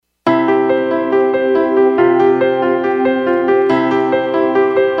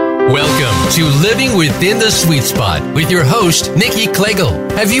to Living Within the Sweet Spot with your host, Nikki Klegel.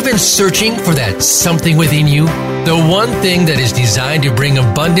 Have you been searching for that something within you? The one thing that is designed to bring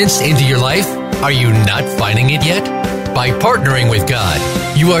abundance into your life? Are you not finding it yet? By partnering with God,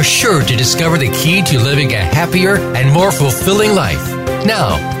 you are sure to discover the key to living a happier and more fulfilling life.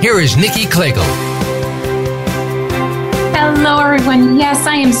 Now, here is Nikki Klegel. Hello, everyone. Yes,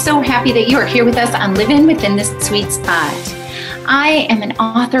 I am so happy that you are here with us on Living Within the Sweet Spot. I am an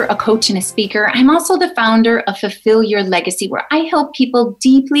author, a coach, and a speaker. I'm also the founder of Fulfill Your Legacy, where I help people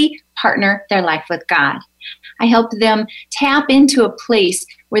deeply partner their life with God. I help them tap into a place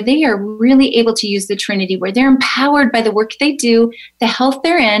where they are really able to use the Trinity, where they're empowered by the work they do, the health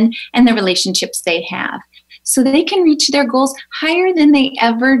they're in, and the relationships they have, so they can reach their goals higher than they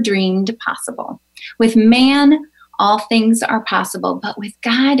ever dreamed possible. With man, all things are possible, but with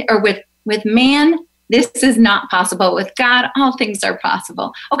God, or with man, this is not possible. With God, all things are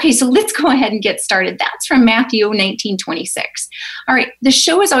possible. Okay, so let's go ahead and get started. That's from Matthew 19:26. All right, the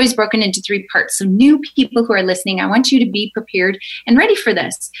show is always broken into 3 parts. So new people who are listening, I want you to be prepared and ready for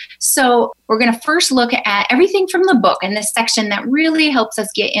this. So we're going to first look at everything from the book in this section that really helps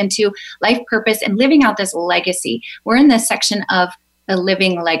us get into life purpose and living out this legacy. We're in this section of the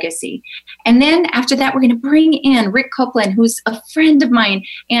living legacy. And then after that, we're going to bring in Rick Coplin, who's a friend of mine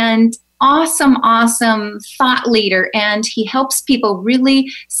and awesome thought leader, and he helps people, really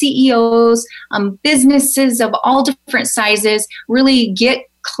CEOs, businesses of all different sizes, really get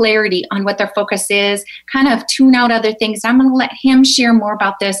clarity on what their focus is, kind of tune out other things. I'm going to let him share more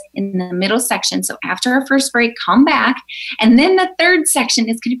about this in the middle section. So after our first break, come back. And then the third section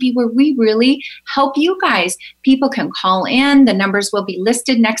is going to be where we really help you guys. People can call in. The numbers will be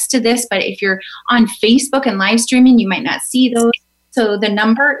listed next to this, but if you're on Facebook and live streaming, you might not see those. So the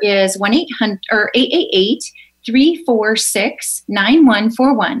number is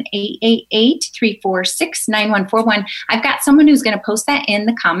 888-346-9141, 888-346-9141. I've got someone who's going to post that in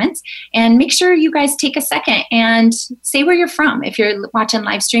the comments, and make sure you guys take a second and say where you're from. If you're watching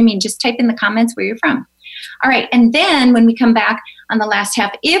live streaming, just type in the comments where you're from. All right, and then when we come back on the last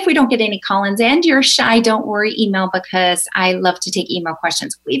half, if we don't get any call-ins and you're shy, don't worry, email, because I love to take email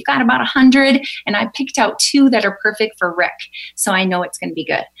questions. We've got about 100, and I picked out 2 that are perfect for Rick, so I know it's going to be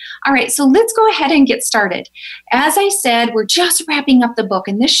good. All right, so let's go ahead and get started. As I said, we're just wrapping up the book,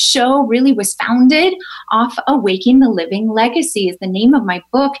 and this show really was founded off Awaking the Living Legacy is the name of my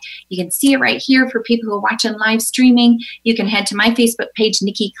book. You can see it right here for people who are watching live streaming. You can head to my Facebook page,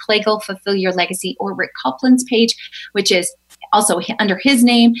 Nikki Klegel, Fulfill Your Legacy, or Rick Coplin's page, which is also under his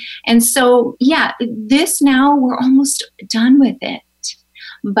name. And so, yeah, this now we're almost done with it.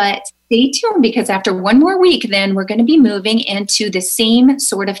 But stay tuned, because after one more week, then we're going to be moving into the same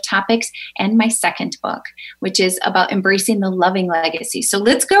sort of topics and my second book, which is about embracing the loving legacy. So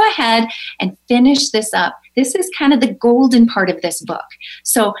let's go ahead and finish this up. This is kind of the golden part of this book.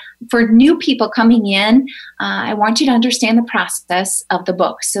 So for new people coming in, I want you to understand the process of the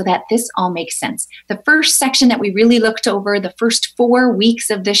book so that this all makes sense. The first section that we really looked over, the first 4 weeks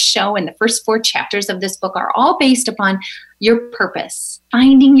of this show and the first 4 chapters of this book are all based upon your purpose,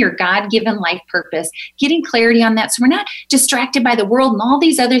 finding your God-given life purpose, getting clarity on that so we're not distracted by the world and all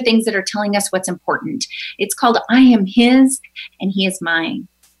these other things that are telling us what's important. It's called I Am His and He Is Mine.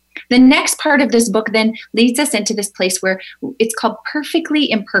 The next part of this book then leads us into this place where it's called Perfectly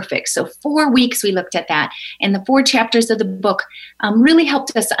Imperfect. So 4 weeks we looked at that, and the 4 chapters of the book really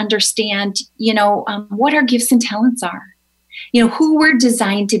helped us understand, what our gifts and talents are. Who we're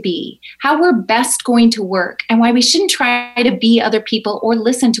designed to be, how we're best going to work, and why we shouldn't try to be other people or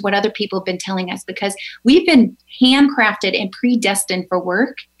listen to what other people have been telling us, because we've been handcrafted and predestined for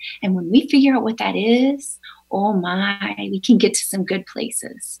work. And when we figure out what that is, oh my, we can get to some good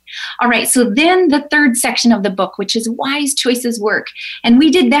places. All right, so then the third section of the book, which is Wise Choices Work. And we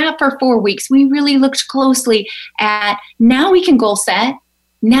did that for 4 weeks. We really looked closely at, now we can goal set,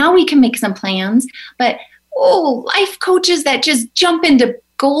 now we can make some plans, but life coaches that just jump into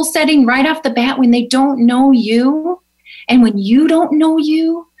goal setting right off the bat when they don't know you, and when you don't know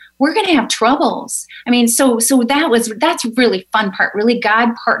you, we're going to have troubles. I mean, so that's really fun part, really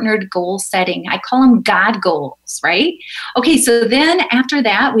God-partnered goal setting. I call them God goals, right? Okay, so then after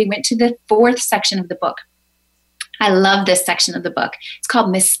that, we went to the 4th section of the book. I love this section of the book. It's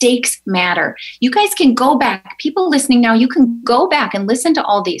called Mistakes Matter. You guys can go back. People listening now, you can go back and listen to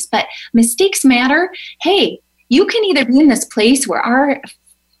all these. But mistakes matter. Hey, you can either be in this place where our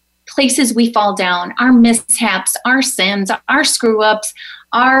places we fall down, our mishaps, our sins, our screw-ups,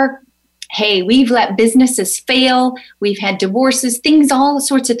 we've let businesses fail, we've had divorces, things, all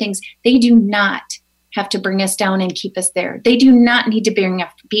sorts of things. They do not have to bring us down and keep us there. They do not need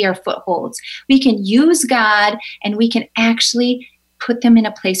to be our footholds. We can use God, and we can actually put them in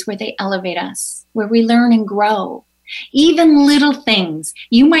a place where they elevate us, where we learn and grow. Even little things.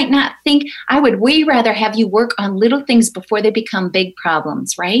 You might not think, I would way rather have you work on little things before they become big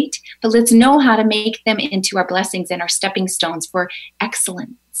problems, right? But let's know how to make them into our blessings and our stepping stones for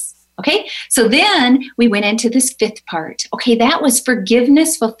excellence. Okay, so then we went into this fifth part. Okay, that was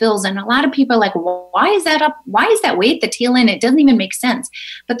forgiveness fulfills. And a lot of people are like, well, why is that up? Why is that way at the tail end? It doesn't even make sense.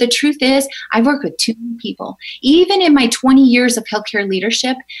 But the truth is, I work with too many people. Even in my 20 years of healthcare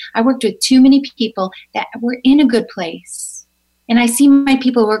leadership, I worked with too many people that were in a good place. And I see my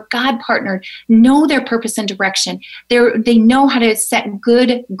people who are God partnered, know their purpose and direction. They know how to set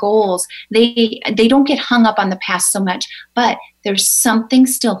good goals. They don't get hung up on the past so much, but there's something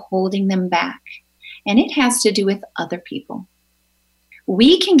still holding them back. And it has to do with other people.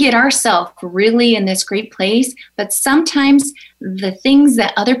 We can get ourselves really in this great place, but sometimes the things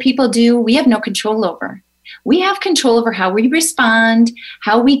that other people do, we have no control over. We have control over how we respond,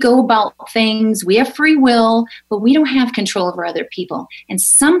 how we go about things. We have free will, but we don't have control over other people. And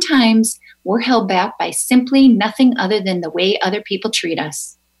sometimes we're held back by simply nothing other than the way other people treat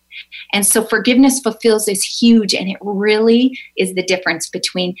us. And so forgiveness fulfills is huge, and it really is the difference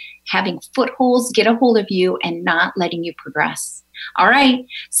between having footholds get a hold of you and not letting you progress. All right,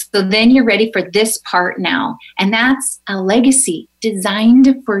 so then you're ready for this part now, and that's a legacy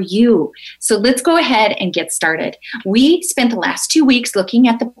designed for you. So let's go ahead and get started. We spent the last 2 weeks looking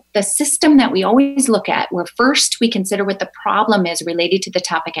at the system that we always look at, where first we consider what the problem is related to the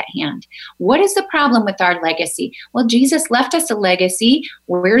topic at hand. What is the problem with our legacy? Well, Jesus left us a legacy.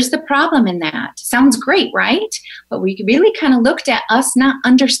 Where's the problem in that? Sounds great, right? But we really kind of looked at us not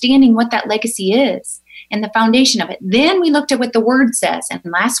understanding what that legacy is and the foundation of it. Then we looked at what the Word says. And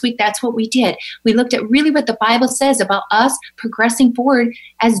last week, that's what we did. We looked at really what the Bible says about us progressing forward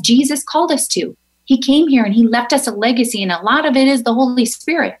as Jesus called us to. He came here and he left us a legacy, and a lot of it is the Holy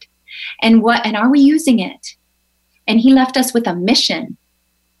Spirit. And are we using it? And he left us with a mission,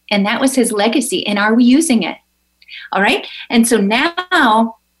 and that was his legacy. And are we using it? All right. And so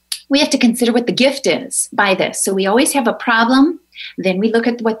now we have to consider what the gift is by this. So we always have a problem. Then we look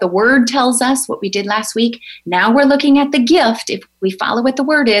at what the Word tells us, what we did last week. Now we're looking at the gift, if we follow what the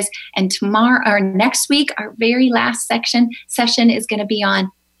Word is. And tomorrow, or next week, our very last session is going to be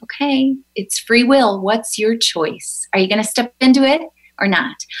on, okay, it's free will. What's your choice? Are you going to step into it or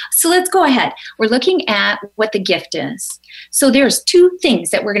not? So let's go ahead. We're looking at what the gift is. So there's two things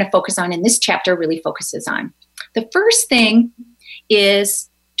that we're going to focus on, and this chapter really focuses on. The first thing is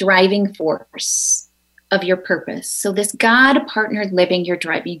driving force of your purpose. So this God-partnered living, your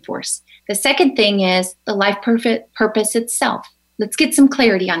driving force. The second thing is the life purpose itself. Let's get some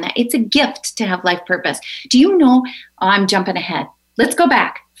clarity on that. It's a gift to have life purpose. Do you know? Oh, I'm jumping ahead. Let's go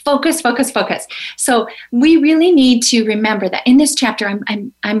back. Focus. So we really need to remember that in this chapter,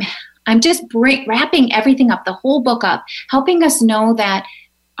 I'm just wrapping everything up, the whole book up, helping us know that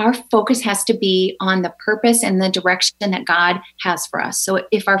our focus has to be on the purpose and the direction that God has for us. So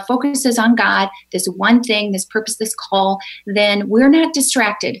if our focus is on God, this one thing, this purpose, this call, then we're not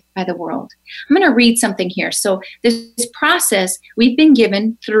distracted by the world. I'm going to read something here. So this process we've been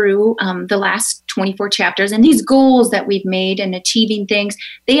given through the last 24 chapters, and these goals that we've made and achieving things,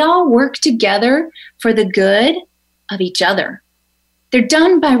 they all work together for the good of each other. They're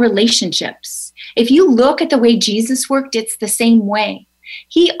done by relationships. If you look at the way Jesus worked, it's the same way.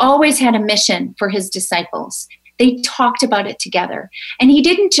 He always had a mission for his disciples. They talked about it together. And he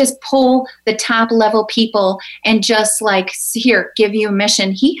didn't just pull the top level people and just like, here, give you a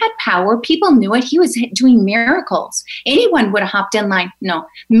mission. He had power. People knew it. He was doing miracles. Anyone would have hopped in line. No,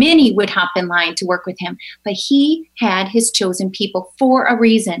 many would hop in line to work with him. But he had his chosen people for a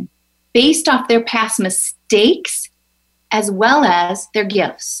reason, based off their past mistakes as well as their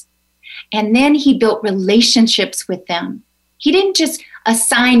gifts. And then he built relationships with them. He didn't just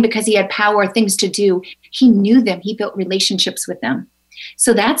assign because he had power, things to do. He knew them. He built relationships with them.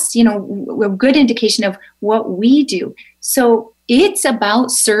 So that's, a good indication of what we do. So it's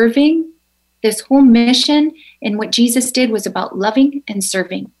about serving. This whole mission and what Jesus did was about loving and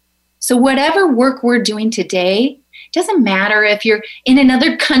serving. So whatever work we're doing today, doesn't matter if you're in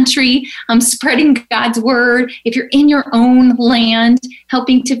another country, spreading God's word, if you're in your own land,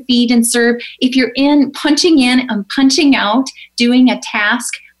 helping to feed and serve, if you're punching in and punching out, doing a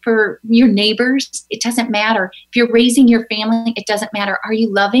task for your neighbors, it doesn't matter. If you're raising your family, it doesn't matter. Are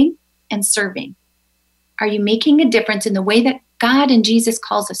you loving and serving? Are you making a difference in the way that God and Jesus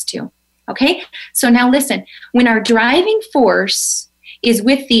calls us to? Okay, so now listen, when our driving force is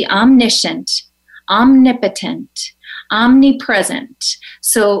with the omniscient, omnipotent, omnipresent.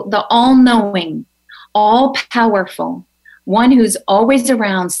 So the all-knowing, all-powerful, one who's always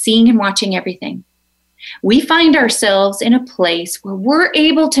around, seeing and watching everything. We find ourselves in a place where we're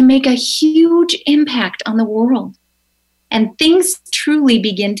able to make a huge impact on the world. And things truly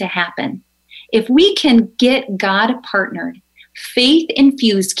begin to happen. If we can get God partnered, faith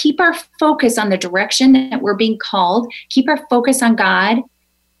infused, keep our focus on the direction that we're being called, keep our focus on God,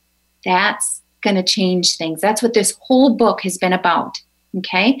 that's going to change things. That's what this whole book has been about.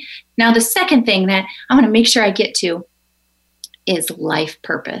 Okay? Now, the second thing that I want to make sure I get to is life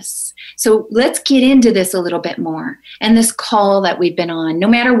purpose. So let's get into this a little bit more and this call that we've been on. No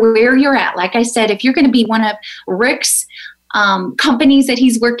matter where you're at, like I said, if you're going to be one of Rick's companies that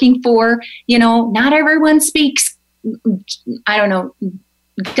he's working for, not everyone speaks,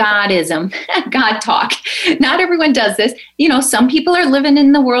 Godism, God talk. Not everyone does this. Some people are living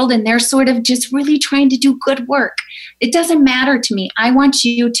in the world and they're sort of just really trying to do good work. It doesn't matter to me. I want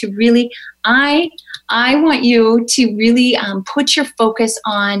you to really, put your focus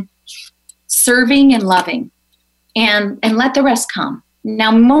on serving and loving and let the rest come.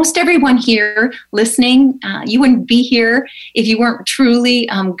 Now, most everyone here listening, you wouldn't be here if you weren't truly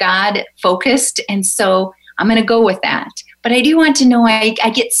God focused. And so I'm going to go with that. But I do want to know I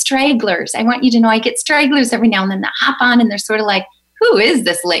get stragglers. I want you to know I get stragglers every now and then that hop on and they're sort of like, who is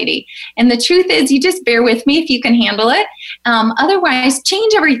this lady? And the truth is, you just bear with me if you can handle it. Otherwise,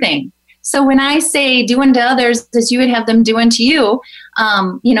 change everything. So when I say do unto others as you would have them do unto you,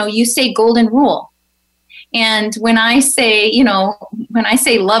 you say golden rule. And when I say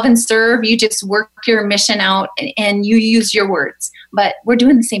love and serve, you just work your mission out and you use your words. But we're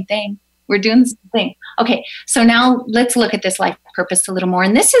doing the same thing. We're doing the same thing. Okay, so now let's look at this life purpose a little more.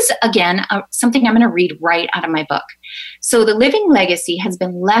 And this is, again, something I'm going to read right out of my book. So the living legacy has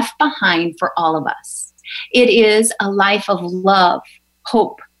been left behind for all of us. It is a life of love,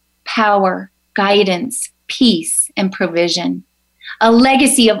 hope, power, guidance, peace, and provision. A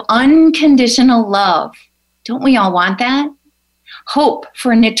legacy of unconditional love. Don't we all want that? Hope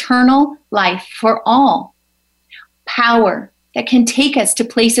for an eternal life for all. Power that can take us to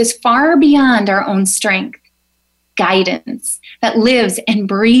places far beyond our own strength. Guidance that lives and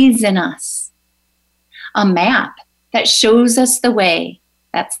breathes in us. A map that shows us the way.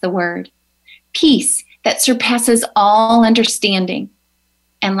 That's the word. Peace that surpasses all understanding.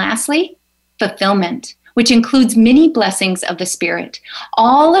 And lastly, fulfillment, which includes many blessings of the Spirit.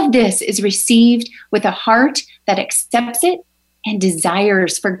 All of this is received with a heart that accepts it and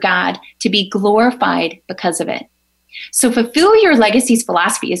desires for God to be glorified because of it. So Fulfill Your Legacy's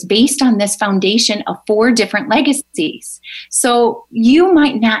philosophy is based on this foundation of 4 different legacies. So you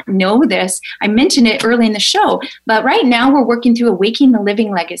might not know this. I mentioned it early in the show, but right now we're working through Awakening the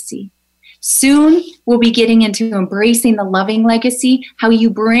Living Legacy. Soon we'll be getting into Embracing the Loving Legacy, how you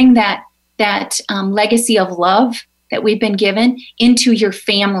bring that legacy of love that we've been given into your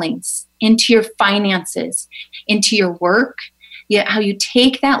families, into your finances, into your work, how you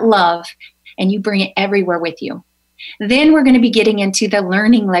take that love and you bring it everywhere with you. Then we're going to be getting into the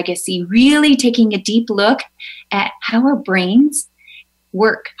learning legacy, really taking a deep look at how our brains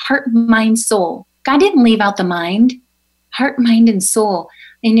work, heart, mind, soul. God didn't leave out the mind, heart, mind, and soul.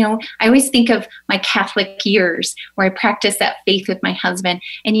 I always think of my Catholic years where I practiced that faith with my husband.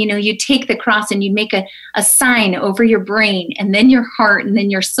 And, you take the cross and you make a sign over your brain and then your heart and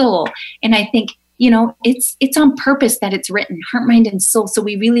then your soul. And I think, it's on purpose that it's written, heart, mind, and soul. So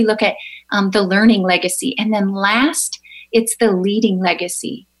we really look at the learning legacy. And then last, it's the leading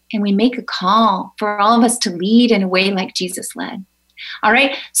legacy. And we make a call for all of us to lead in a way like Jesus led. All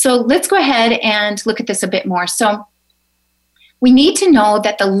right, so let's go ahead and look at this a bit more. So we need to know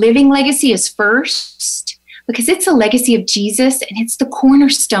that the living legacy is first because it's a legacy of Jesus and it's the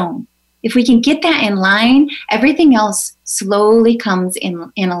cornerstone. If we can get that in line, everything else slowly comes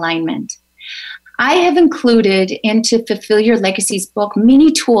in alignment. I have included into Fulfill Your Legacy's book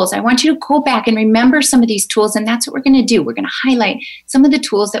many tools. I want you to go back and remember some of these tools, and that's what we're going to do. We're going to highlight some of the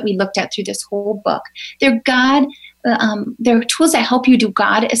tools that we looked at through this whole book. They're tools that help you do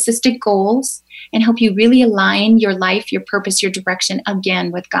God-assisted goals and help you really align your life, your purpose, your direction,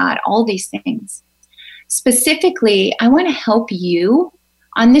 again, with God, all these things. Specifically, I want to help you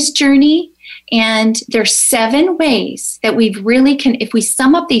on this journey, and there's 7 ways that we've really if we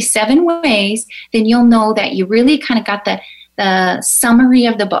sum up these 7 ways, then you'll know that you really kind of got the summary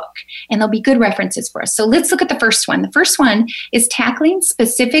of the book, and there'll be good references for us. So let's look at the first one. The first one is tackling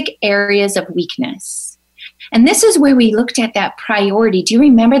specific areas of weakness. And this is where we looked at that priority. Do you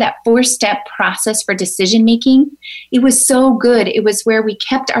remember that 4-step process for decision making? It was so good. It was where we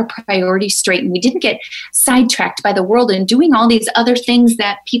kept our priorities straight and we didn't get sidetracked by the world and doing all these other things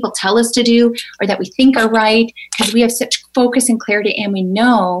that people tell us to do or that we think are right, because we have such focus and clarity and we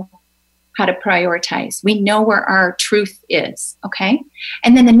know how to prioritize. We know where our truth is, okay?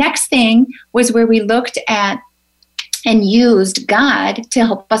 And then the next thing was where we looked at and used God to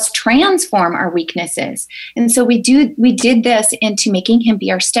help us transform our weaknesses. And so we did this into making him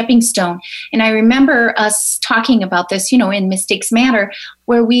be our stepping stone. And I remember us talking about this, in Mistakes Matter,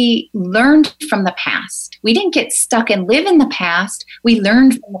 where we learned from the past. We didn't get stuck and live in the past. We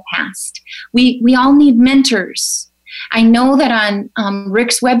learned from the past. We all need mentors. I know that on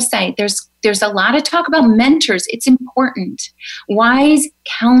Rick's website, there's a lot of talk about mentors. It's important. Wise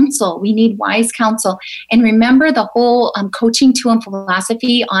counsel. We need wise counsel. And remember the whole coaching tool and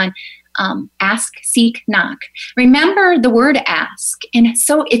philosophy on ask, seek, knock. Remember the word ask. And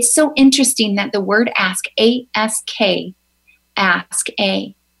so it's so interesting that the word ask, A-S-K, ask,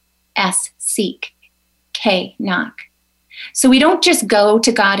 A-S, seek, K, knock. So we don't just go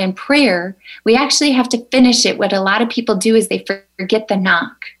to God in prayer. We actually have to finish it. What a lot of people do is they forget the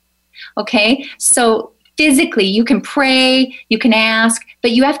knock. Okay? So physically, you can pray, you can ask,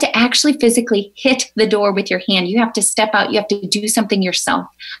 but you have to actually physically hit the door with your hand. You have to step out. You have to do something yourself.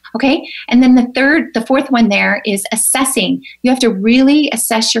 Okay? And then the fourth one there is assessing. You have to really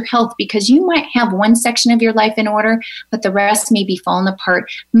assess your health because you might have one section of your life in order, but the rest may be falling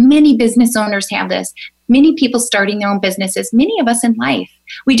apart. Many business owners have this. Many people starting their own businesses, many of us in life,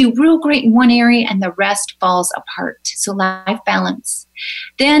 we do real great in one area and the rest falls apart. So life balance.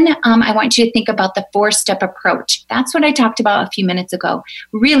 Then I want you to think about the 4-step approach. That's what I talked about a few minutes ago.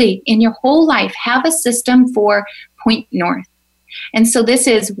 Really, in your whole life, have a system for point north. And so this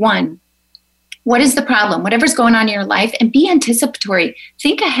is 1. What is the problem? Whatever's going on in your life, and be anticipatory.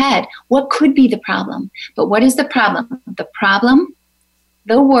 Think ahead. What could be the problem? But what is the problem? The problem,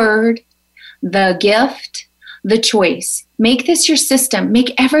 the word, the gift, the choice. Make this your system.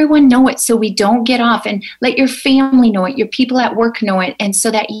 Make everyone know it so we don't get off, and let your family know it, your people at work know it, and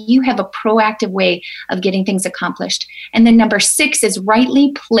so that you have a proactive way of getting things accomplished. And then number 6 is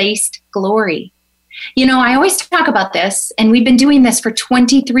rightly placed glory. I always talk about this, and we've been doing this for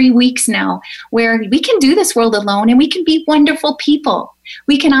 23 weeks now, where we can do this world alone and we can be wonderful people.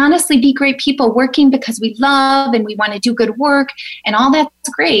 We can honestly be great people working because we love and we want to do good work, and all that's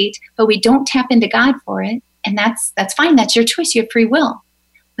great, but we don't tap into God for it. And that's fine. That's your choice. You have free will.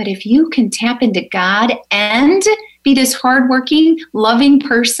 But if you can tap into God and be this hardworking, loving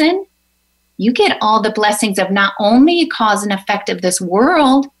person, you get all the blessings of not only cause and effect of this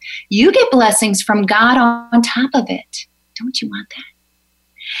world, you get blessings from God on top of it. Don't you want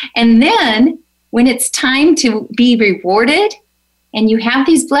that? And then when it's time to be rewarded and you have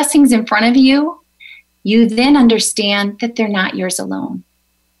these blessings in front of you, you then understand that they're not yours alone,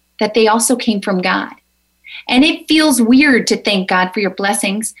 that they also came from God. And it feels weird to thank God for your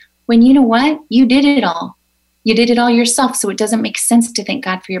blessings when you know what? You did it all. You did it all yourself, so it doesn't make sense to thank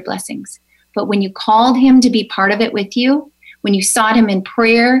God for your blessings. But when you called him to be part of it with you, when you sought him in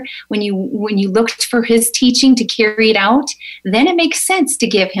prayer, when you looked for his teaching to carry it out, then it makes sense to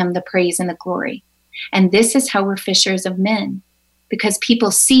give him the praise and the glory. And this is how we're fishers of men, because people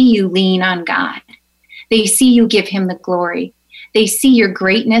see you lean on God. They see you give him the glory. They see your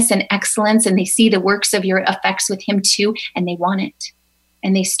greatness and excellence, and they see the works of your effects with him too, and they want it.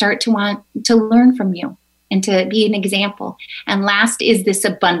 And they start to want to learn from you and to be an example. And last is this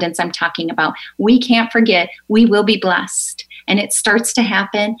abundance I'm talking about. We can't forget, we will be blessed. And it starts to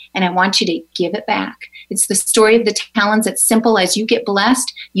happen, and I want you to give it back. It's the story of the talents. It's simple as you get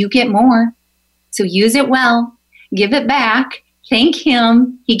blessed, you get more. So use it well, give it back, thank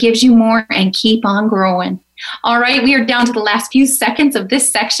him, he gives you more, and keep on growing. All right, we are down to the last few seconds of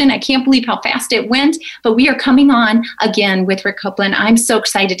this section. I can't believe how fast it went, but we are coming on again with Rick Coplin. I'm so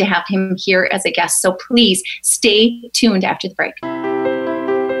excited to have him here as a guest, so please stay tuned after the break.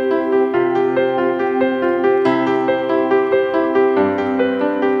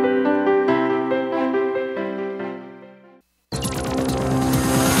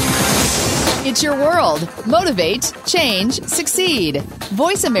 It's your world. Motivate, change, succeed.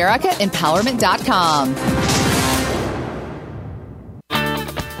 VoiceAmericaEmpowerment.com.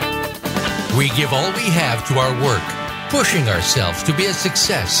 We give all we have to our work, pushing ourselves to be a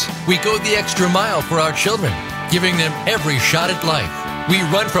success. We go the extra mile for our children, giving them every shot at life. We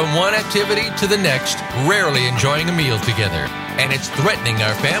run from one activity to the next, rarely enjoying a meal together. And it's threatening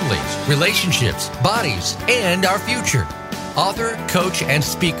our families, relationships, bodies, and our future. Author, coach, and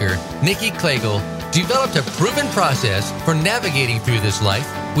speaker Nikki Klegel developed a proven process for navigating through this life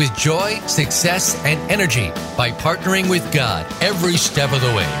with joy, success, and energy by partnering with God every step of the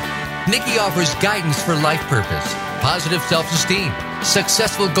way. Nikki offers guidance for life purpose, positive self-esteem,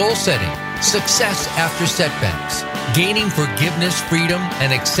 successful goal setting, success after setbacks, gaining forgiveness, freedom,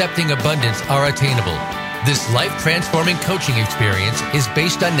 and accepting abundance are attainable. This life-transforming coaching experience is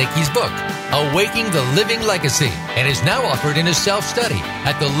based on Nikki's book, Awaking the Living Legacy, and is now offered in a self-study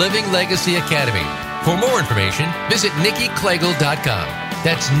at the Living Legacy Academy. For more information, visit NikkiKlegel.com.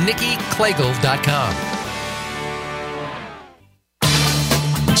 That's NikkiKlegel.com.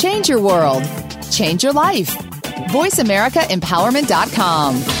 Change your world. Change your life.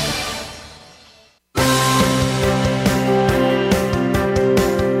 VoiceAmericaEmpowerment.com.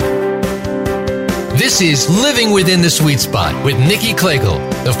 This is Living Within the Sweet Spot with Nikki Klegel.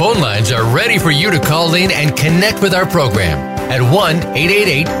 The phone lines are ready for you to call in and connect with our program at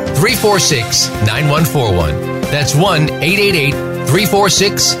 1-888-346-9141. That's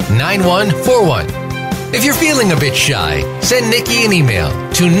 1-888-346-9141. If you're feeling a bit shy, send Nikki an email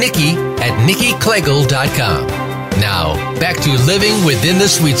to nikki@nikkiklegel.com. Now, back to Living Within the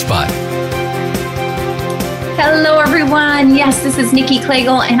Sweet Spot. Hello, everyone. Yes, this is Nikki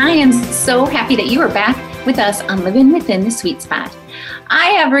Klegel, and I am so happy that you are back with us on Living Within the Sweet Spot.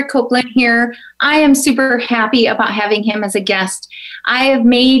 I have Rick Coplin here. I am super happy about having him as a guest. I have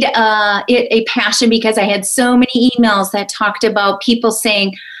made it a passion because I had so many emails that talked about people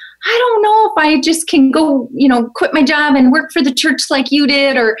saying, I don't know if I just can go, quit my job and work for the church like you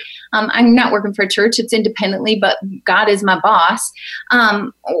did, or I'm not working for a church, it's independently, but God is my boss,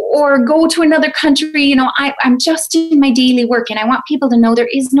 or go to another country. I'm just in my daily work, and I want people to know there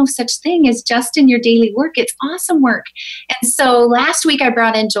is no such thing as just in your daily work. It's awesome work. And so last week I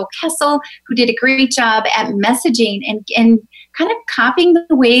brought in Joel Kessel, who did a great job at messaging and kind of copying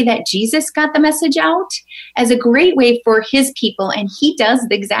the way that Jesus got the message out as a great way for his people. And he does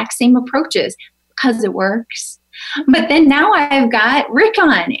the exact same approaches because it works. But then now I've got Rick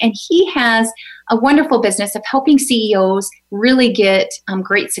on, and he has a wonderful business of helping CEOs really get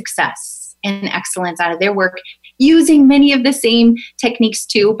great success and excellence out of their work using many of the same techniques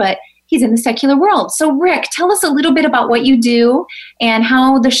too, but he's in the secular world. So Rick, tell us a little bit about what you do and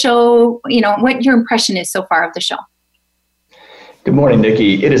how the show, what your impression is so far of the show. Good morning,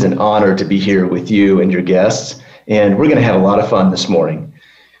 Nikki. It is an honor to be here with you and your guests, and we're going to have a lot of fun this morning.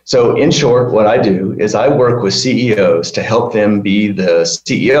 So in short, what I do is I work with CEOs to help them be the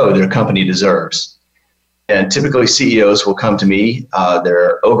CEO their company deserves. And typically CEOs will come to me,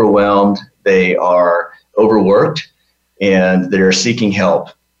 they're overwhelmed, they are overworked, and they're seeking help.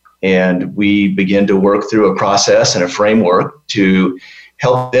 And we begin to work through a process and a framework to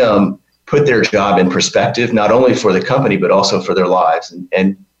help them put their job in perspective, not only for the company, but also for their lives.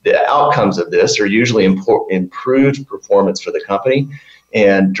 And the outcomes of this are usually improved performance for the company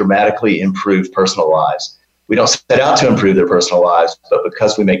and dramatically improved personal lives. We don't set out to improve their personal lives, but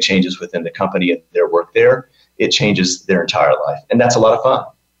because we make changes within the company and their work there, it changes their entire life. And that's a lot of fun.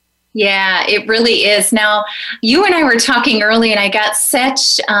 Yeah, it really is. Now, you and I were talking early, and I got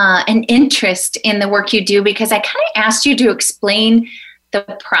such an interest in the work you do because I kind of asked you to explain the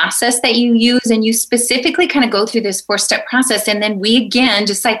process that you use, and you specifically kind of go through this 4-step process. And then we, again,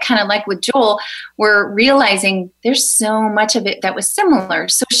 just like with Joel, we're realizing there's so much of it that was similar.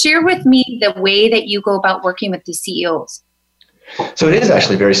 So share with me the way that you go about working with the CEOs. So it is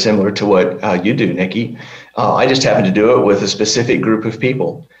actually very similar to what you do, Nikki. I just happen to do it with a specific group of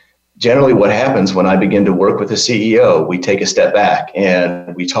people. Generally, what happens when I begin to work with a CEO, we take a step back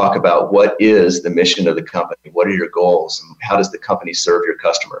and we talk about what is the mission of the company, what are your goals, and how does the company serve your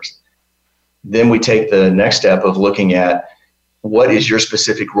customers. Then we take the next step of looking at what is your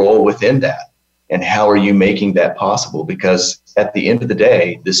specific role within that and how are you making that possible? Because at the end of the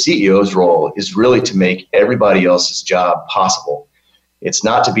day, the CEO's role is really to make everybody else's job possible. It's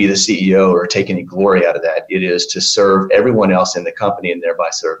not to be the CEO or take any glory out of that. It is to serve everyone else in the company and thereby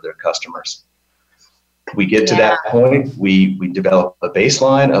serve their customers. We get to that point, we develop a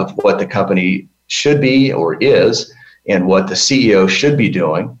baseline of what the company should be or is and what the CEO should be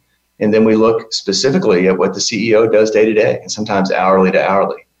doing. And then we look specifically at what the CEO does day to day and sometimes hourly to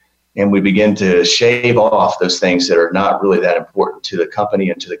hourly. And we begin to shave off those things that are not really that important to the company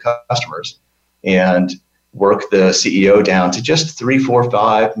and to the customers and work the CEO down to just 3, 4,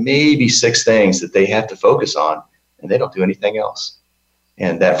 5, maybe 6 things that they have to focus on, and they don't do anything else.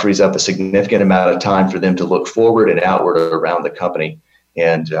 And that frees up a significant amount of time for them to look forward and outward around the company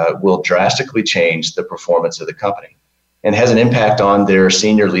and will drastically change the performance of the company and has an impact on their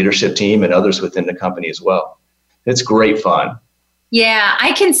senior leadership team and others within the company as well. It's great fun. Yeah,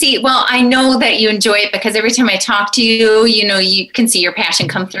 I can see. Well, I know that you enjoy it because every time I talk to you, you can see your passion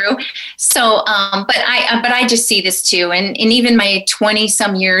come through. So, but I just see this too. And even my 20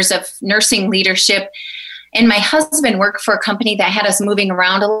 some years of nursing leadership, and my husband worked for a company that had us moving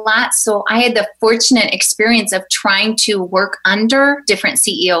around a lot. So I had the fortunate experience of trying to work under different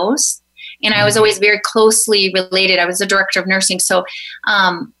CEOs. And I was always very closely related. I was a director of nursing. So,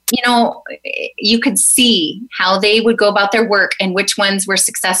 you could see how they would go about their work and which ones were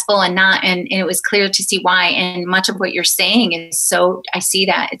successful and not. And it was clear to see why. And much of what you're saying is I see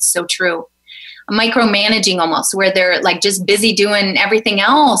that. It's so true. Micromanaging almost, where they're like just busy doing everything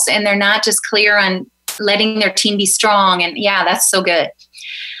else and they're not just clear on letting their team be strong. And yeah, that's so good.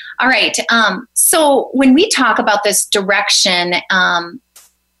 All right. So when we talk about this direction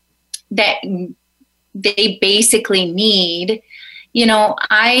that they basically need,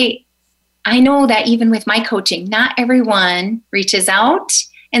 I know that even with my coaching, not everyone reaches out.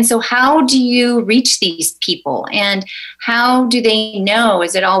 And so how do you reach these people and how do they know?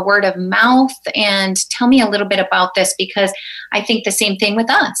 Is it all word of mouth? And tell me a little bit about this, because I think the same thing with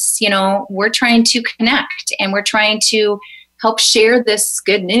us. We're trying to connect and we're trying to help share this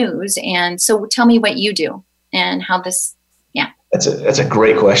good news. And so tell me what you do and how this, That's a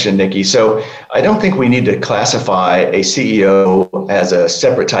great question, Nikki. So I don't think we need to classify a CEO as a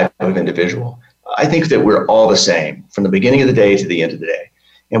separate type of individual. I think that we're all the same from the beginning of the day to the end of the day.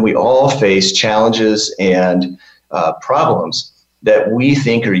 And we all face challenges and problems that we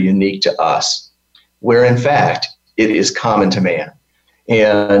think are unique to us, where in fact it is common to man.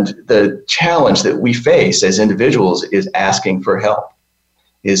 And the challenge that we face as individuals is asking for help,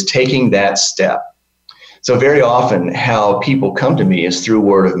 is taking that step. So very often how people come to me is through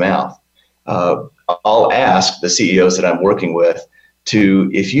word of mouth. I'll ask the CEOs that I'm working with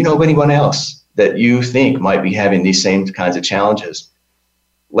if you know of anyone else that you think might be having these same kinds of challenges,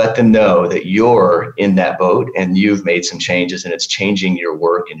 let them know that you're in that boat and you've made some changes and it's changing your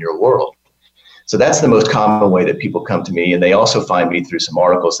work and your world. So that's the most common way that people come to me. And they also find me through some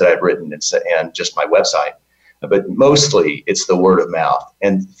articles that I've written and just my website. But mostly it's the word of mouth.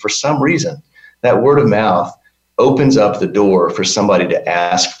 And for some reason, that word of mouth opens up the door for somebody to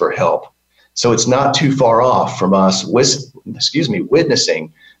ask for help. So it's not too far off from us,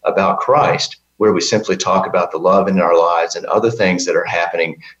 witnessing about Christ, where we simply talk about the love in our lives and other things that are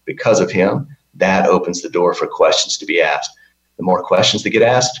happening because of him. That opens the door for questions to be asked. The more questions that get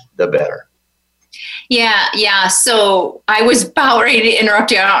asked, the better. Yeah. So I was about ready to interrupt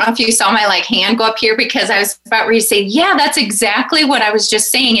you. I don't know if you saw my hand go up here because I was about ready to say, yeah, that's exactly what I was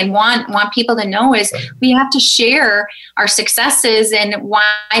just saying and want people to know is we have to share our successes and why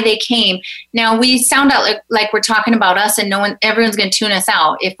they came. Now we sound out like we're talking about us and everyone's going to tune us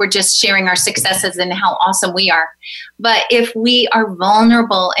out if we're just sharing our successes and how awesome we are. But if we are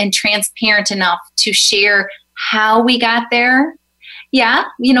vulnerable and transparent enough to share how we got there,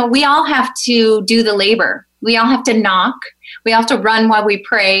 we all have to do the labor. We all have to knock. We all have to run while we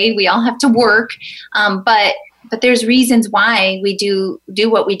pray. We all have to work. But there's reasons why we do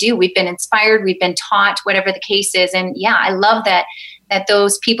what we do. We've been inspired. We've been taught, whatever the case is. And I love that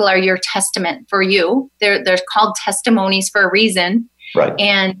those people are your testament for you. They're called testimonies for a reason. Right.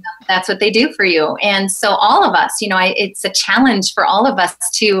 And that's what they do for you. And so all of us, it's a challenge for all of us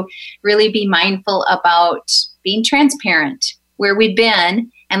to really be mindful about being transparent, where we've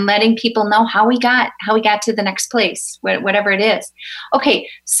been, and letting people know how we got to the next place, whatever it is. Okay,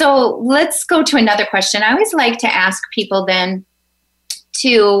 so let's go to another question. I always like to ask people then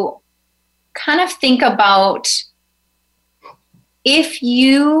to kind of think about if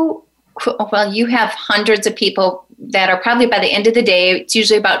you have hundreds of people that are probably by the end of the day, it's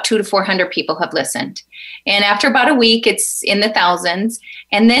usually about 200 to 400 people have listened. And after about a week, it's in the thousands.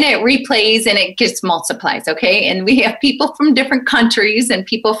 And then it replays and it just multiplies, okay? And we have people from different countries and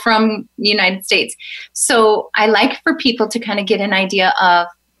people from the United States. So I like for people to kind of get an idea of,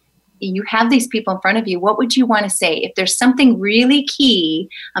 you have these people in front of you, what would you want to say? If there's something really key,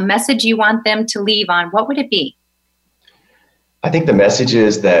 a message you want them to leave on, what would it be? I think the message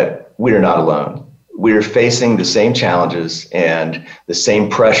is that we are not alone. We're facing the same challenges and the same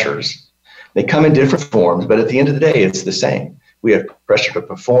pressures. They come in different forms, but at the end of the day, it's the same. We have pressure to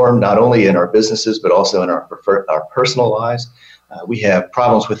perform not only in our businesses, but also in our personal lives. We have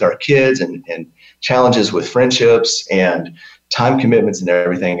problems with our kids and challenges with friendships and time commitments and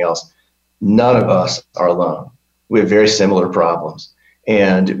everything else. None of us are alone. We have very similar problems.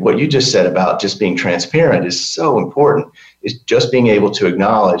 And what you just said about just being transparent is so important, is just being able to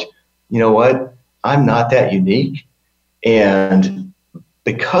acknowledge, you know what, I'm not that unique. And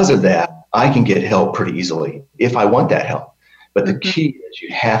because of that, I can get help pretty easily if I want that help. But the key is you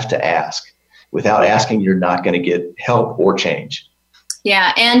have to ask. Without asking, you're not going to get help or change.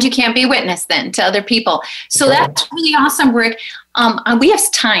 Yeah, and you can't be a witness then to other people. So that's really awesome, Rick. We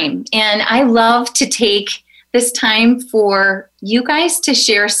have time, and I love to take this time for you guys to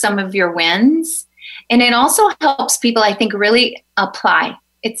share some of your wins. And it also helps people, I think, really apply.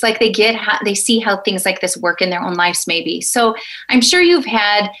 It's like they see how things like this work in their own lives maybe. So I'm sure you've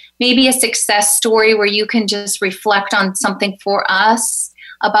had maybe a success story where you can just reflect on something for us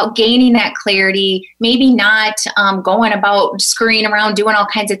about gaining that clarity, maybe not going about scurrying around doing all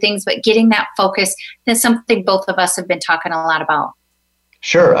kinds of things, but getting that focus. That's something both of us have been talking a lot about.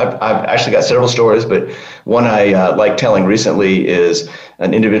 Sure. I've actually got several stories, but one I like telling recently is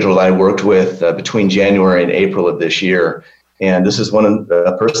an individual I worked with between January and April of this year. And this is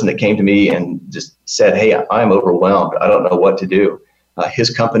a person that came to me and just said, hey, I'm overwhelmed. I don't know what to do. His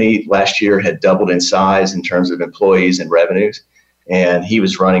company last year had doubled in size in terms of employees and revenues, and he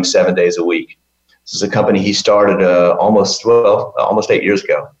was running 7 days a week. This is a company he started almost 8 years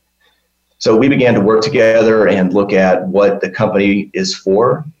ago. So we began to work together and look at what the company is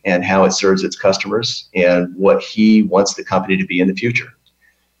for and how it serves its customers and what he wants the company to be in the future.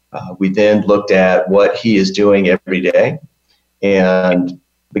 We then looked at what he is doing every day and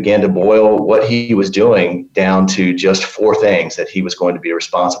began to boil what he was doing down to just 4 things that he was going to be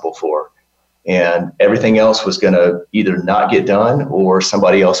responsible for. And everything else was going to either not get done or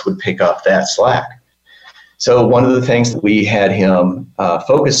somebody else would pick up that slack. So one of the things that we had him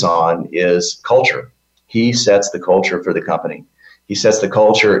focus on is culture. He sets the culture for the company. He sets the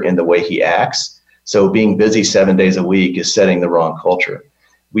culture in the way he acts. So being busy 7 days a week is setting the wrong culture.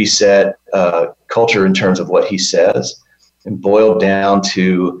 We set culture in terms of what he says and boiled down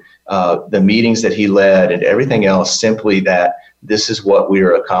to the meetings that he led and everything else, simply that this is what we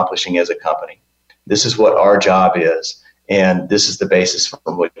are accomplishing as a company. This is what our job is. And this is the basis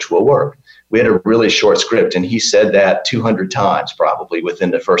from which we'll work. We had a really short script, and he said that 200 times probably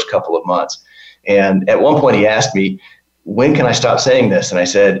within the first couple of months. And at one point he asked me, when can I stop saying this? And I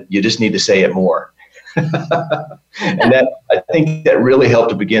said, you just need to say it more. And I think that really helped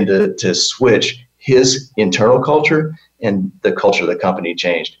to begin to switch his internal culture, and the culture of the company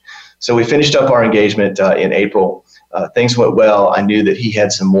changed. So we finished up our engagement in April. Things went well. I knew that he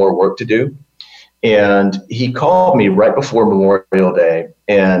had some more work to do. And he called me right before Memorial Day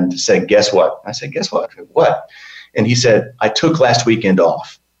and said, guess what? I said, guess what? What? And he said, I took last weekend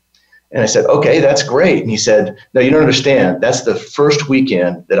off. And I said, okay, that's great. And he said, no, you don't understand. That's the first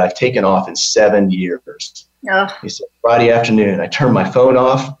weekend that I've taken off in 7 years. Oh. He said, Friday afternoon, I turned my phone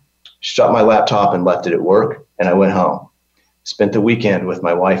off, shut my laptop and left it at work. And I went home, spent the weekend with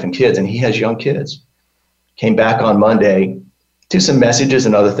my wife and kids. And he has young kids. Came back on Monday to some messages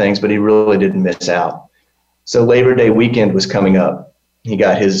and other things, but he really didn't miss out. So Labor Day weekend was coming up. He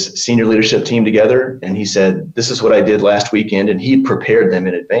got his senior leadership team together and he said, this is what I did last weekend. And he prepared them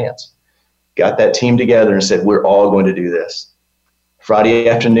in advance. Got that team together and said, we're all going to do this. Friday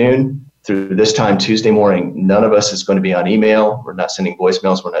afternoon through this time, Tuesday morning, none of us is going to be on email. We're not sending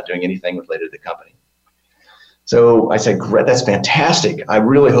voicemails. We're not doing anything related to the company. So I said, great, that's fantastic. I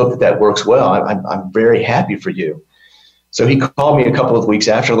really hope that works well. I'm very happy for you. So he called me a couple of weeks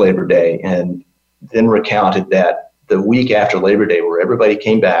after Labor Day and then recounted that the week after Labor Day, where everybody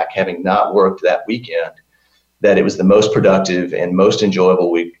came back having not worked that weekend, that it was the most productive and most enjoyable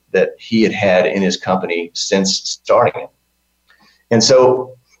week that he had had in his company since starting it. And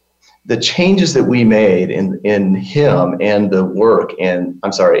so the changes that we made in him and the work and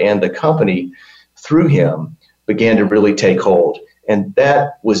the company through him began to really take hold. And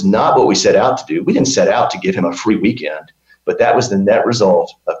that was not what we set out to do. We didn't set out to give him a free weekend, but that was the net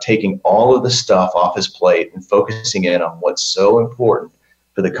result of taking all of the stuff off his plate and focusing in on what's so important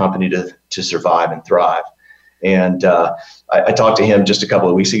for the company to survive and thrive. And I talked to him just a couple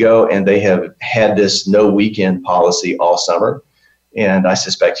of weeks ago, and they have had this no weekend policy all summer. And I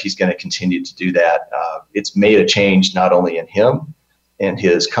suspect he's going to continue to do that. It's made a change not only in him and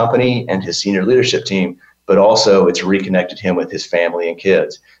his company and his senior leadership team, but also it's reconnected him with his family and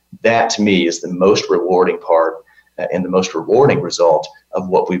kids. That to me is the most rewarding part and the most rewarding result of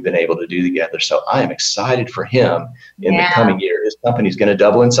what we've been able to do together. So I am excited for him in the coming year. His company's going to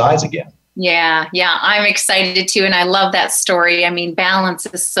double in size again. Yeah, I'm excited too. And I love that story. I mean, balance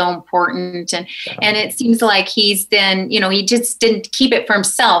is so important. And it seems like he's then, he just didn't keep it for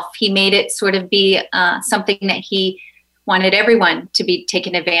himself. He made it sort of be something that he wanted everyone to be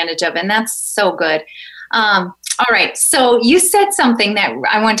taken advantage of. And that's so good. All right. So you said something that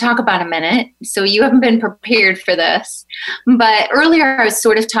I want to talk about a minute. So you haven't been prepared for this. But earlier I was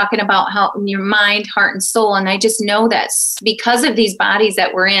sort of talking about how your mind, heart, and soul. And I just know that because of these bodies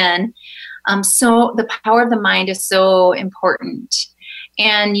that we're in, so the power of the mind is so important.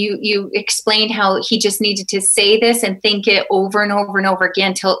 And you explained how he just needed to say this and think it over and over and over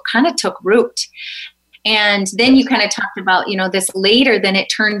again till it kind of took root. And then you kind of talked about, this later, then it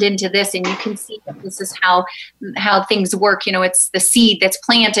turned into this, and you can see that this is how things work. It's the seed that's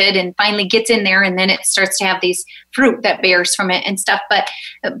planted and finally gets in there, and then it starts to have these fruit that bears from it and stuff.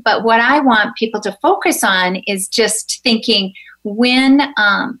 But what I want people to focus on is just thinking when,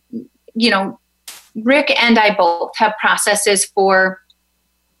 Rick and I both have processes for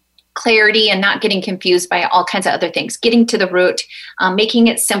clarity and not getting confused by all kinds of other things, getting to the root, making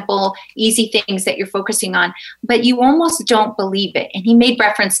it simple, easy things that you're focusing on, but you almost don't believe it. And he made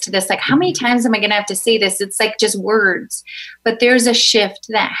reference to this, like, how many times am I going to have to say this? It's like just words, but there's a shift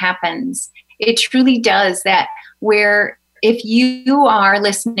that happens. It truly does that, where if you are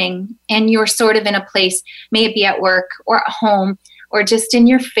listening and you're sort of in a place, may it be at work or at home, or just in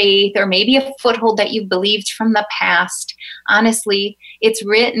your faith, or maybe a foothold that you believed from the past. Honestly, it's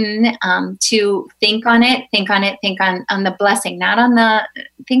written to think on the blessing, not on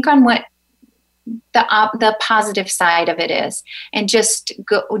think on what the positive side of it is, and just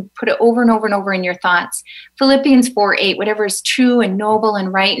put it over and over and over in your thoughts. Philippians 4:8, whatever is true and noble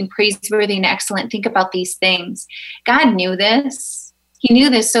and right and praiseworthy and excellent, think about these things. God knew this. He knew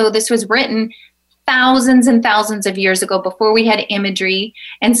this. So this was written thousands and thousands of years ago, before we had imagery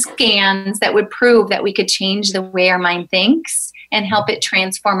and scans that would prove that we could change the way our mind thinks and help it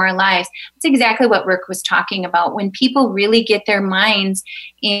transform our lives. That's exactly what Rick was talking about. When people really get their minds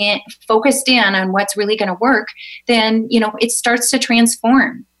focused in on what's really going to work, then, it starts to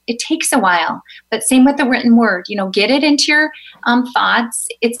transform. It takes a while, but same with the written word. Get it into your thoughts.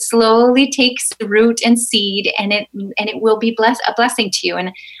 It slowly takes root and seed, and it will be a blessing to you.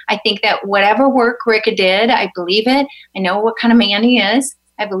 And I think that whatever work Rick did, I believe it. I know what kind of man he is.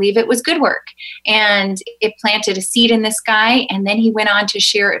 I believe it was good work, and it planted a seed in this guy, and then he went on to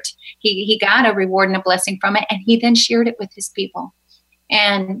share it. He got a reward and a blessing from it, and he then shared it with his people.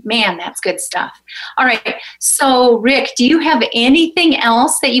 And man, that's good stuff. All right. So Rick, do you have anything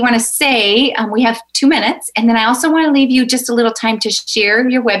else that you want to say? We have 2 minutes. And then I also want to leave you just a little time to share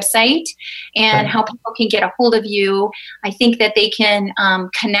your website and how people can get a hold of you. I think that they can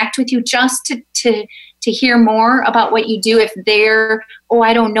connect with you just to hear more about what you do. If they're,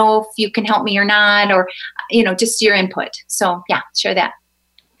 I don't know if you can help me or not, or, just your input. So yeah, share that.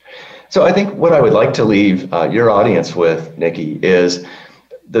 So I think what I would like to leave your audience with, Nikki, is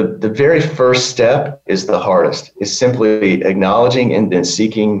the very first step is the hardest, is simply acknowledging and then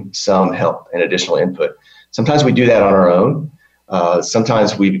seeking some help and additional input. Sometimes we do that on our own.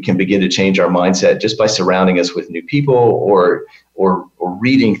 Sometimes we can begin to change our mindset just by surrounding us with new people or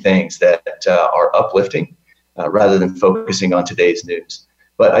reading things that are uplifting rather than focusing on today's news.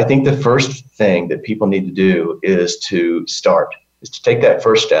 But I think the first thing that people need to do is to take that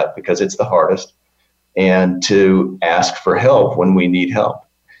first step, because it's the hardest, and to ask for help when we need help.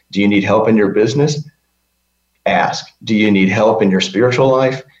 Do you need help in your business? Ask. Do you need help in your spiritual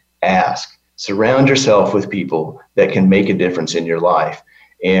life? Ask. Surround yourself with people that can make a difference in your life.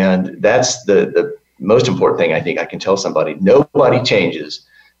 And that's the most important thing I think I can tell somebody. Nobody changes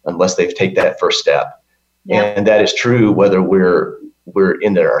unless they take that first step. Yeah. And that is true whether we're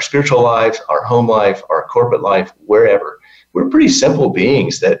in our spiritual life, our home life, our corporate life, wherever. We're pretty simple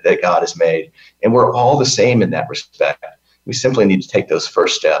beings that God has made, and we're all the same in that respect. We simply need to take those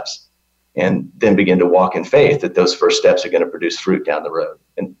first steps and then begin to walk in faith that those first steps are going to produce fruit down the road.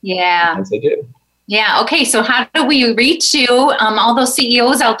 And sometimes they do. Yeah. Okay. So how do we reach you? All those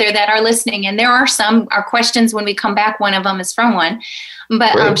CEOs out there that are listening, and there are our questions when we come back. One of them is from one,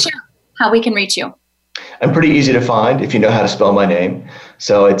 but share how we can reach you. I'm pretty easy to find if you know how to spell my name.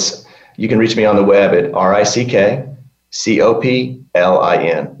 So you can reach me on the web at RickCoplin.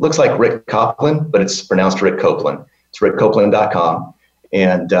 Looks like Rick Coplin, but it's pronounced Rick Coplin. It's rickcoplin.com.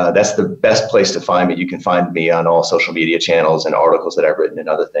 And that's the best place to find me. You can find me on all social media channels and articles that I've written and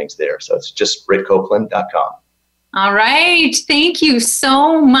other things there. So it's just rickcoplin.com. All right. Thank you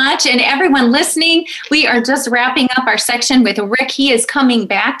so much. And everyone listening, we are just wrapping up our section with Rick. He is coming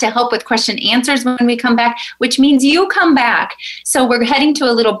back to help with question answers when we come back, which means you come back. So we're heading to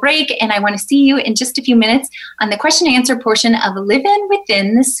a little break, and I want to see you in just a few minutes on the question and answer portion of Living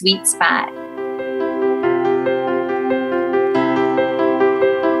Within the Sweet Spot.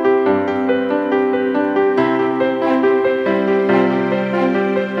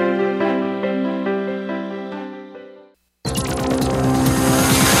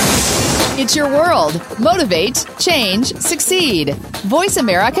 your world. Motivate, change, succeed.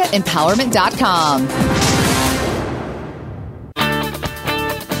 VoiceAmericaEmpowerment.com.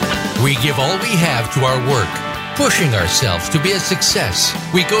 We give all we have to our work, pushing ourselves to be a success.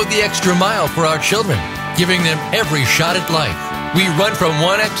 We go the extra mile for our children, giving them every shot at life. We run from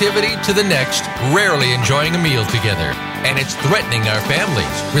one activity to the next, rarely enjoying a meal together. And it's threatening our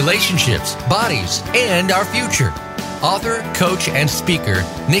families, relationships, bodies, and our future. Author, coach, and speaker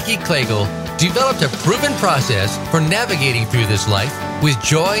Nikki Klegel developed a proven process for navigating through this life with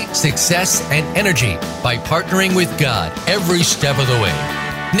joy, success, and energy by partnering with God every step of the way.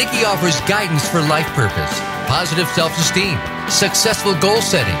 Nikki offers guidance for life purpose, positive self-esteem, successful goal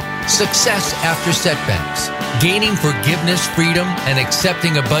setting, success after setbacks, gaining forgiveness, freedom, and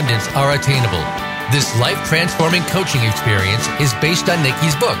accepting abundance are attainable. This life-transforming coaching experience is based on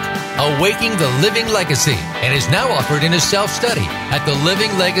Nikki's book, Awaking the Living Legacy, and is now offered in a self-study at the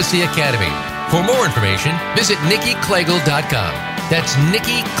Living Legacy Academy. For more information, visit NikkiKlegel.com. That's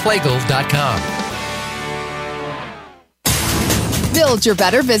NikkiKlegel.com. Build your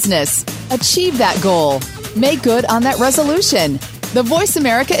better business. Achieve that goal. Make good on that resolution. The Voice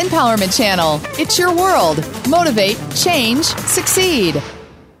America Empowerment Channel. It's your world. Motivate, change, succeed.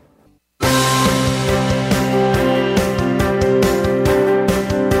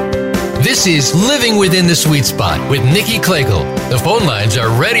 This is Living Within the Sweet Spot with Nikki Klegel. The phone lines are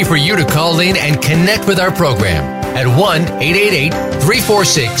ready for you to call in and connect with our program at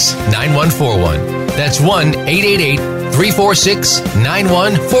 1-888-346-9141. That's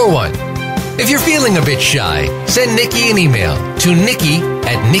 1-888-346-9141. If you're feeling a bit shy, send Nikki an email to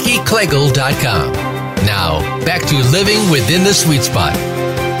nikki@nikkiklegel.com. Now, back to Living Within the Sweet Spot.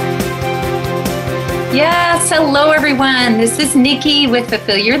 Yes, hello everyone. This is Nikki with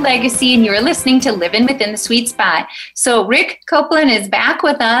Fulfill Your Legacy, and you're listening to Living Within the Sweet Spot. So Rick Coplin is back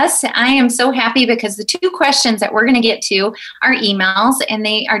with us. I am so happy because the two questions that we're going to get to are emails, and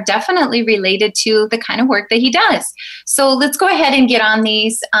they are definitely related to the kind of work that he does. So let's go ahead and get on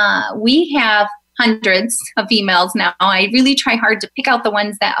these. We have hundreds of emails now. I really try hard to pick out the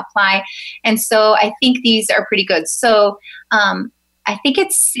ones that apply, and so I think these are pretty good. So I think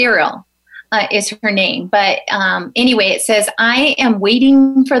it's Cyril. Is her name. But anyway, it says, I am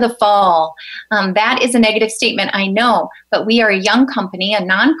waiting for the fall. That is a negative statement, I know, but we are a young company, a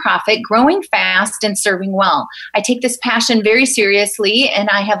nonprofit, growing fast and serving well. I take this passion very seriously, and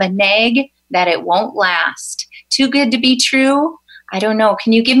I have a nag that it won't last. Too good to be true? I don't know.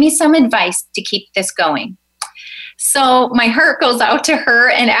 Can you give me some advice to keep this going? So my heart goes out to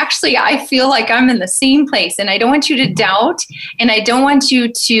her, and actually I feel like I'm in the same place, and I don't want you to doubt, and I don't want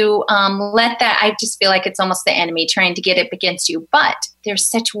you to let that, I just feel like it's almost the enemy trying to get it against you, but there's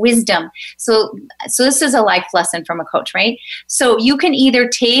such wisdom. So this is a life lesson from a coach, right? So you can either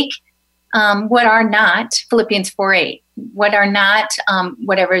take what are not, Philippians 4:8, what are not,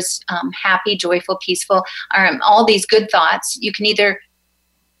 whatever's happy, joyful, peaceful, all these good thoughts, you can either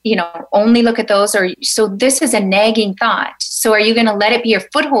only look at those, or so this is a nagging thought. So are you going to let it be your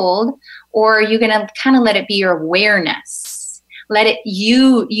foothold, or are you going to kind of let it be your awareness? Let it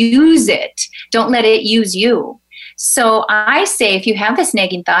use it. Don't let it use you. So I say, if you have this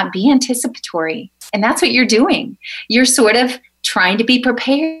nagging thought, be anticipatory. And that's what you're doing. You're sort of trying to be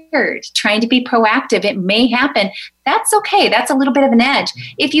prepared, trying to be proactive. It may happen. That's okay. That's a little bit of an edge.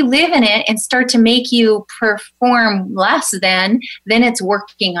 If you live in it and start to make you perform less then it's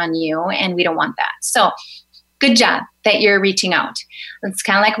working on you, and we don't want that. So good job that you're reaching out. It's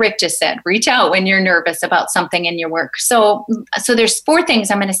kind of like Rick just said, reach out when you're nervous about something in your work. So there's 4 things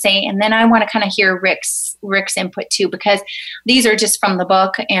I'm going to say, and then I want to kind of hear Rick's input too, because these are just from the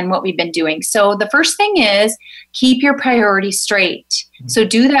book and what we've been doing. So the first thing is keep your priorities straight. So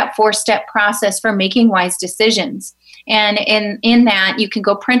do that 4-step process for making wise decisions. And in that, you can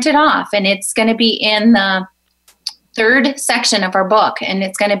go print it off, and it's going to be in the 3rd section of our book, and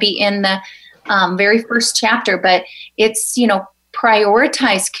it's going to be in the very first chapter, but it's,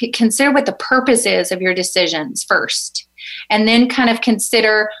 prioritize, consider what the purpose is of your decisions first, and then kind of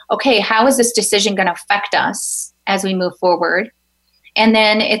consider, okay, how is this decision going to affect us as we move forward? And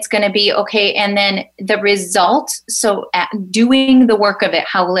then it's going to be, okay, and then the result, so doing the work of it,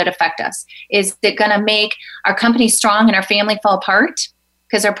 how will it affect us? Is it going to make our company strong and our family fall apart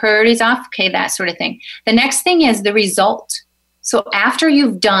because our priorities off? Okay, that sort of thing. The next thing is the result. So after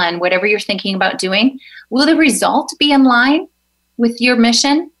you've done whatever you're thinking about doing, will the result be in line with your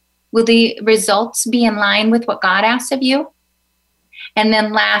mission? Will the results be in line with what God asks of you? And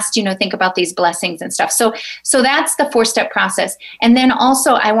then last, think about these blessings and stuff. So that's the 4-step process. And then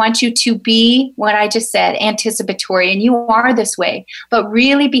also I want you to be what I just said, anticipatory. And you are this way, but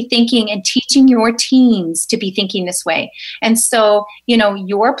really be thinking and teaching your teams to be thinking this way. And so,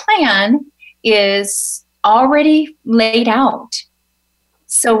 your plan is already laid out.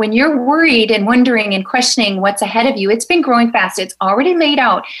 So when you're worried and wondering and questioning what's ahead of you, it's been growing fast. It's already laid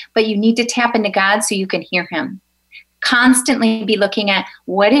out, but you need to tap into God so you can hear him. Constantly be looking at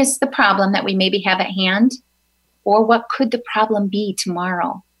what is the problem that we maybe have at hand, or what could the problem be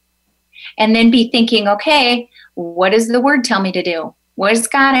tomorrow? And then be thinking, okay, what does the word tell me to do? What is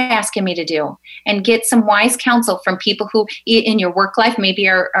God asking me to do? And get some wise counsel from people who in your work life maybe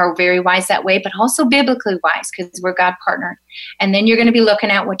are very wise that way, but also biblically wise because we're God partnered. And then you're going to be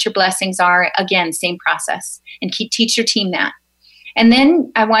looking at what your blessings are. Again, same process. And teach your team that. And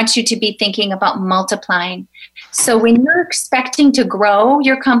then I want you to be thinking about multiplying. So when you're expecting to grow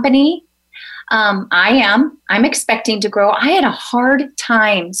your company, I'm expecting to grow. I had a hard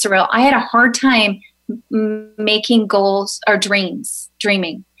time, Cyril. I had a hard time making goals or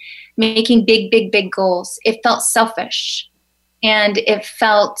dreaming, making big goals. It felt selfish. And it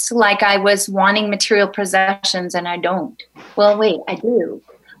felt like I was wanting material possessions and I don't. Well, wait, I do.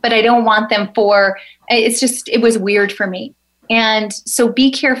 But I don't want them it was weird for me. And so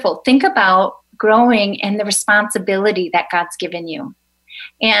be careful. Think about growing and the responsibility that God's given you.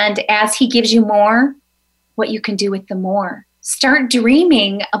 And as he gives you more, what you can do with the more. Start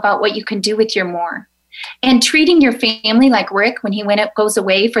dreaming about what you can do with your more. And treating your family like Rick when he goes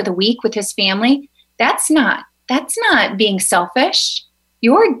away for the week with his family, that's not being selfish.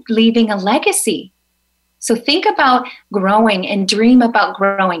 You're leaving a legacy. So think about growing and dream about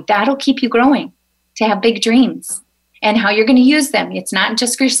growing. That'll keep you growing, to have big dreams and how you're going to use them. It's not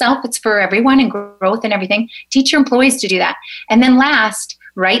just for yourself, it's for everyone and growth and everything. Teach your employees to do that. And then last,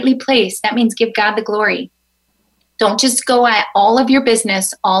 rightly placed. That means give God the glory. Don't just go at all of your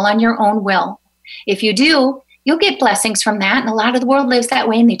business all on your own will. If you do, you'll get blessings from that. And a lot of the world lives that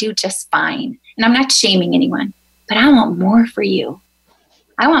way and they do just fine. And I'm not shaming anyone, but I want more for you.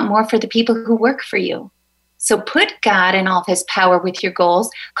 I want more for the people who work for you. So put God in all of his power with your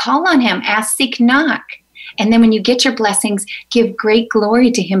goals. Call on him. Ask, seek, knock. And then when you get your blessings, give great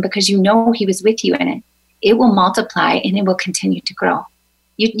glory to him because you know he was with you in it. It will multiply and it will continue to grow.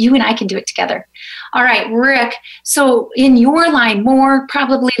 You and I can do it together. All right, Rick. So in your line, more,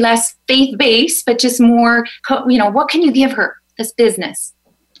 probably less faith-based, but just more, what can you give her, this business?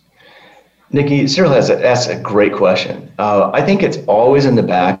 Nikki, Cyril asked a great question. I think it's always in the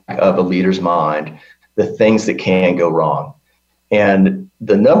back of a leader's mind, the things that can go wrong. And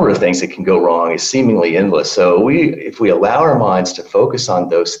the number of things that can go wrong is seemingly endless. So if we allow our minds to focus on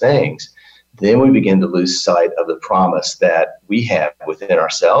those things, then we begin to lose sight of the promise that we have within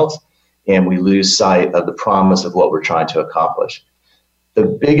ourselves, and we lose sight of the promise of what we're trying to accomplish. The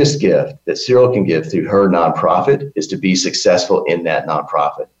biggest gift that Cyril can give through her nonprofit is to be successful in that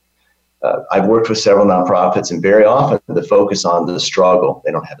nonprofit. I've worked with several nonprofits, and very often the focus on the struggle.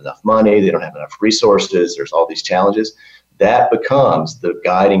 They don't have enough money. They don't have enough resources. There's all these challenges. That becomes the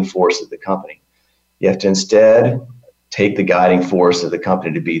guiding force of the company. You have to instead take the guiding force of the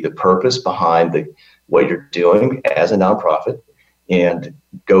company to be the purpose behind what you're doing as a nonprofit, and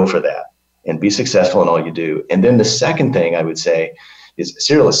go for that and be successful in all you do. And then the second thing I would say is,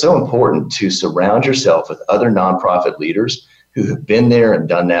 Cyril, it's so important to surround yourself with other nonprofit leaders who have been there and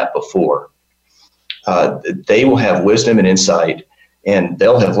done that before. They will have wisdom and insight, and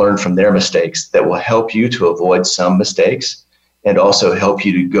they'll have learned from their mistakes that will help you to avoid some mistakes and also help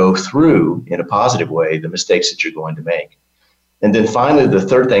you to go through in a positive way the mistakes that you're going to make. And then finally, the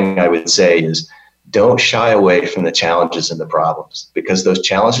third thing I would say is don't shy away from the challenges and the problems, because those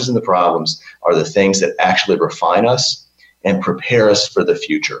challenges and the problems are the things that actually refine us and prepare us for the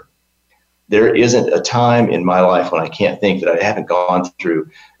future. There isn't a time in my life when I can't think that I haven't gone through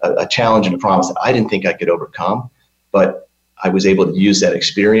a challenge and a promise that I didn't think I could overcome, but I was able to use that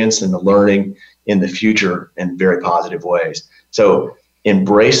experience and the learning in the future in very positive ways. So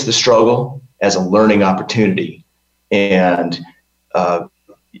embrace the struggle as a learning opportunity, and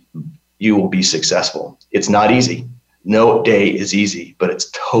you will be successful. It's not easy. No day is easy, but it's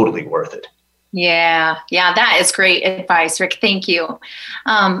totally worth it. Yeah, that is great advice, Rick. Thank you.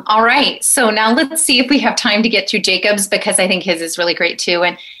 All right, so now let's see if we have time to get through Jacob's, because I think his is really great too.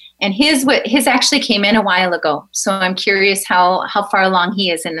 And his actually came in a while ago. So I'm curious how far along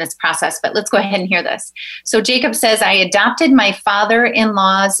he is in this process, but let's go ahead and hear this. So Jacob says, I adopted my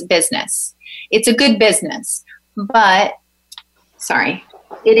father-in-law's business. It's a good business, but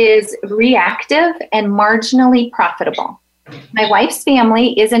it is reactive and marginally profitable. My wife's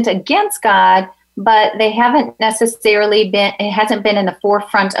family isn't against God, but they haven't necessarily been, it hasn't been in the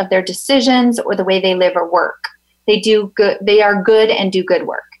forefront of their decisions or the way they live or work. They are good and do good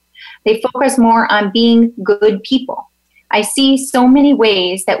work. They focus more on being good people. I see so many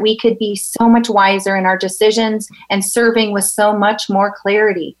ways that we could be so much wiser in our decisions and serving with so much more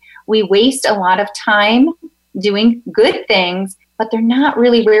clarity. We waste a lot of time doing good things, but they're not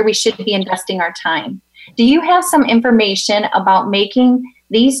really where we should be investing our time. Do you have some information about making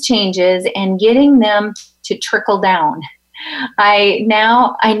these changes and getting them to trickle down? I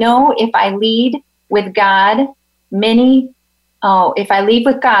know if I lead with God, many will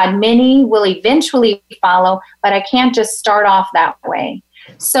eventually follow, but I can't just start off that way.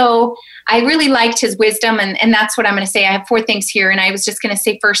 So I really liked his wisdom, and that's what I'm going to say. I have 4 things here, and I was just going to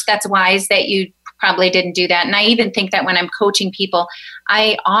say first, that's wise that you probably didn't do that. And I even think that when I'm coaching people,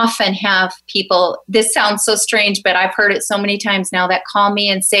 I often have people, this sounds so strange, but I've heard it so many times now, that call me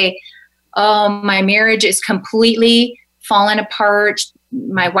and say, oh, my marriage is completely fallen apart.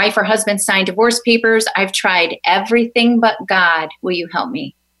 My wife or husband signed divorce papers. I've tried everything but God. Will you help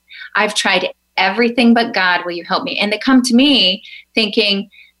me? I've tried everything but God. Will you help me? And they come to me thinking,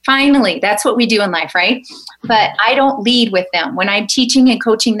 finally, that's what we do in life, right? But I don't lead with them. When I'm teaching and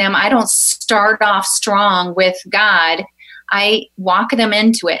coaching them, I don't start off strong with God. I walk them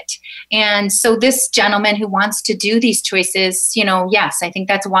into it. And so this gentleman who wants to do these choices, yes, I think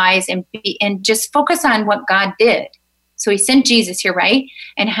that's wise, and just focus on what God did. So he sent Jesus here, right?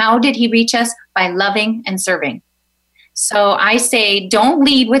 And how did he reach us? By loving and serving. So I say, don't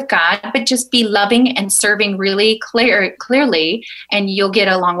lead with God, but just be loving and serving really clearly, and you'll get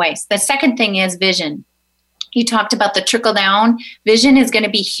a long way. The second thing is vision. You talked about the trickle down. Vision is going to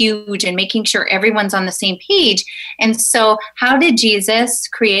be huge, and making sure everyone's on the same page. And so how did Jesus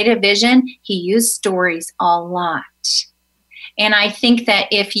create a vision? He used stories a lot. And I think that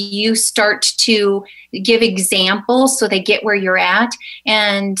if you start to give examples so they get where you're at,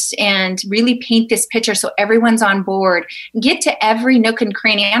 and really paint this picture so everyone's on board, get to every nook and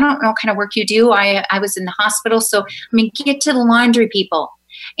cranny. I don't know what kind of work you do. I was in the hospital. So, get to the laundry people.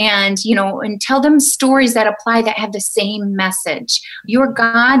 And tell them stories that apply, that have the same message, your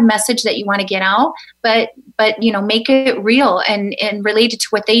God message that you want to get out, but make it real and related to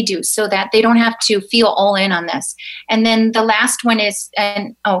what they do, so that they don't have to feel all in on this. And then the last one is,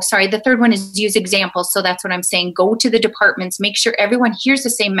 the third one is use examples. So that's what I'm saying. Go to the departments, make sure everyone hears the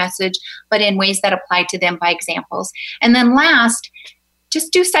same message, but in ways that apply to them by examples. And then last,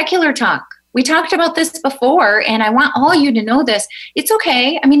 just do secular talk. We talked about this before, and I want all you to know this. It's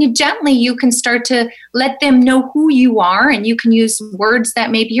okay. Gently you can start to let them know who you are, and you can use words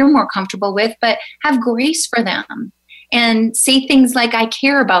that maybe you're more comfortable with, but have grace for them. And say things like, I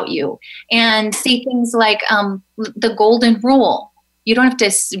care about you. And say things like the golden rule. You don't have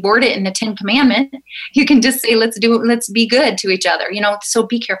to word it in the 10 Commandments. You can just say, let's be good to each other. So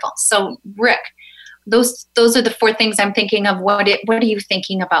be careful. So Rick, those are the 4 things I'm thinking of. What are you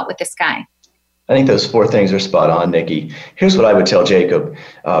thinking about with this guy? I think those 4 things are spot on, Nikki. Here's what I would tell Jacob.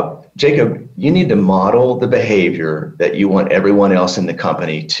 Jacob, you need to model the behavior that you want everyone else in the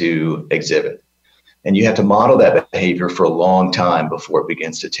company to exhibit. And you have to model that behavior for a long time before it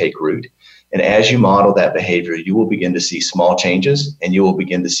begins to take root. And as you model that behavior, you will begin to see small changes, and you will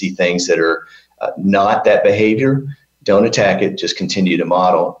begin to see things that are not that behavior. Don't attack it, just continue to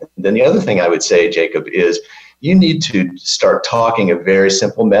model. And then the other thing I would say, Jacob, is you need to start talking a very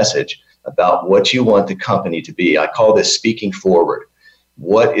simple message about what you want the company to be. I call this speaking forward.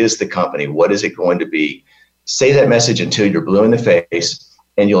 What is the company? What is it going to be? Say that message until you're blue in the face,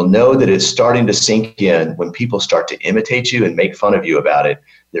 and you'll know that it's starting to sink in. When people start to imitate you and make fun of you about it,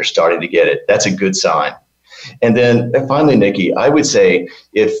 they're starting to get it. That's a good sign. And then finally, Nikki, I would say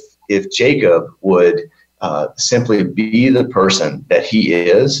if Jacob would simply be the person that he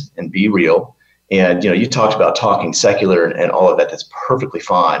is and be real, and you talked about talking secular and all of that, that's perfectly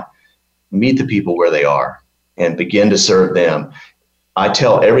fine. Meet the people where they are and begin to serve them. I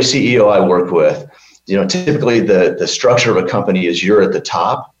tell every CEO I work with, typically the structure of a company is you're at the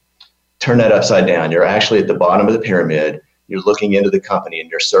top. Turn that upside down. You're actually at the bottom of the pyramid. You're looking into the company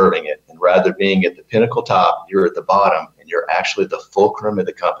and you're serving it. And rather than being at the pinnacle top, you're at the bottom and you're actually the fulcrum of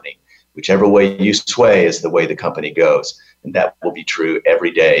the company. Whichever way you sway is the way the company goes. And that will be true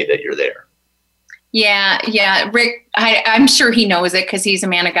every day that you're there. Yeah. Rick, I'm sure he knows it because he's a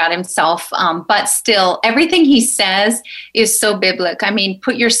man of God himself. But still, everything he says is so biblical.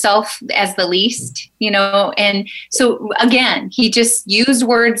 Put yourself as the least, And so, again, he just used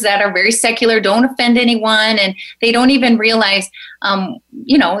words that are very secular, don't offend anyone. And they don't even realize,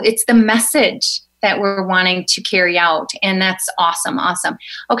 it's the message that we're wanting to carry out. And that's awesome. Awesome.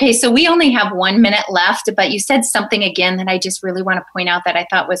 Okay. So we only have 1 minute left, but you said something again that I just really want to point out that I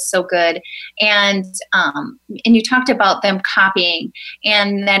thought was so good. And you talked about them copying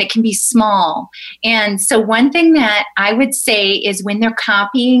and that it can be small. And so one thing that I would say is when they're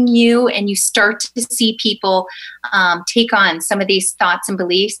copying you and you start to see people take on some of these thoughts and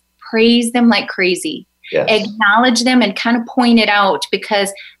beliefs, praise them like crazy. Yes. Acknowledge them and kind of point it out,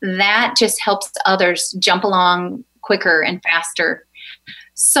 because that just helps others jump along quicker and faster.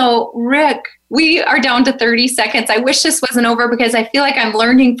 So, Rick, we are down to 30 seconds. I wish this wasn't over because I feel like I'm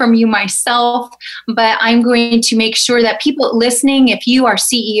learning from you myself, but I'm going to make sure that people listening, if you are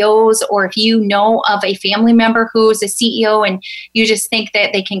CEOs or if you know of a family member who is a CEO and you just think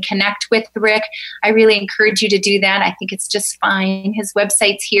that they can connect with Rick, I really encourage you to do that. I think it's just fine. His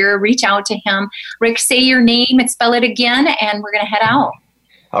website's here. Reach out to him. Rick, say your name and spell it again, and we're going to head out.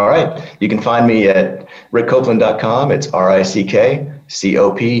 All right. You can find me at rickcoplin.com. It's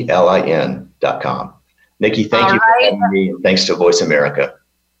RickCoplin.com. Nikki, thank you for having me, and thanks to Voice America.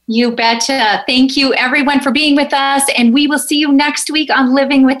 You betcha. Thank you, everyone, for being with us, and we will see you next week on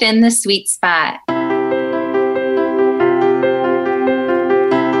Living Within the Sweet Spot.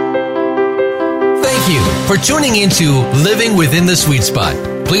 Thank you for tuning into Living Within the Sweet Spot.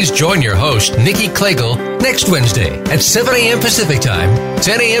 Please join your host, Nikki Klegel, next Wednesday at 7 a.m. Pacific Time,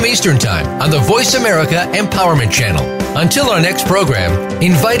 10 a.m. Eastern Time on the Voice America Empowerment Channel. Until our next program,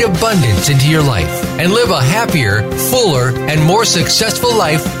 invite abundance into your life and live a happier, fuller, and more successful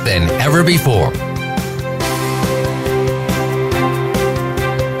life than ever before.